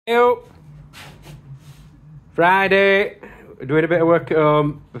Yo, Friday, we're doing a bit of work at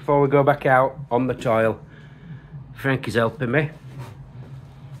home before we go back out on the toil. Frankie's helping me.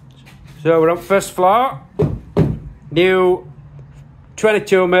 So we're on first floor. New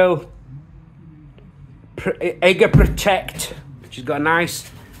 22mm Eiger Protect, which has got a nice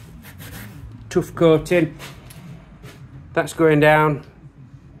tough coating. That's going down.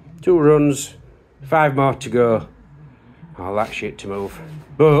 2 runs, 5 more to go. All that shit to move.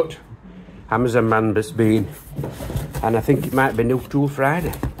 But Amazon man has been, and I think it might be New Tool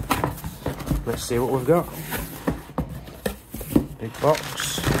Friday. Let's see what we've got. Big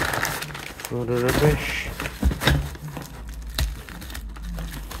box, load of rubbish.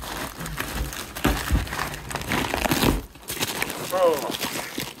 Oh.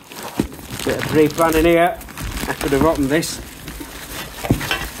 Bit of pre-planning here. I could have opened this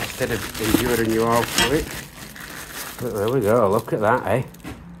instead of enduring you all through it. But there we go, look at that, eh?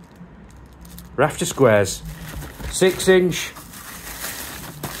 Rafter squares, 6-inch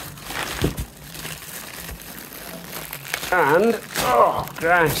and, oh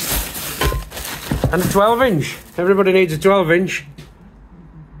Christ, and a 12-inch. Everybody needs a 12-inch.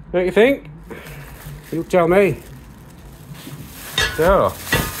 What do you think? You tell me. So,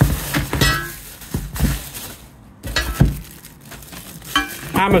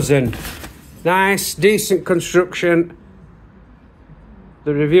 Amazon, nice, decent construction.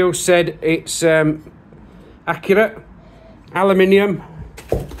 The review said it's accurate, aluminium,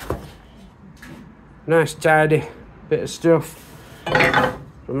 nice tidy bit of stuff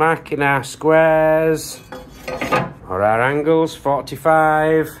for marking our squares or our angles.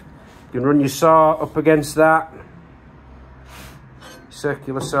 45, you can run your saw up against that,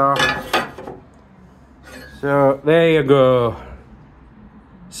 circular saw. So there you go,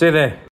 see there.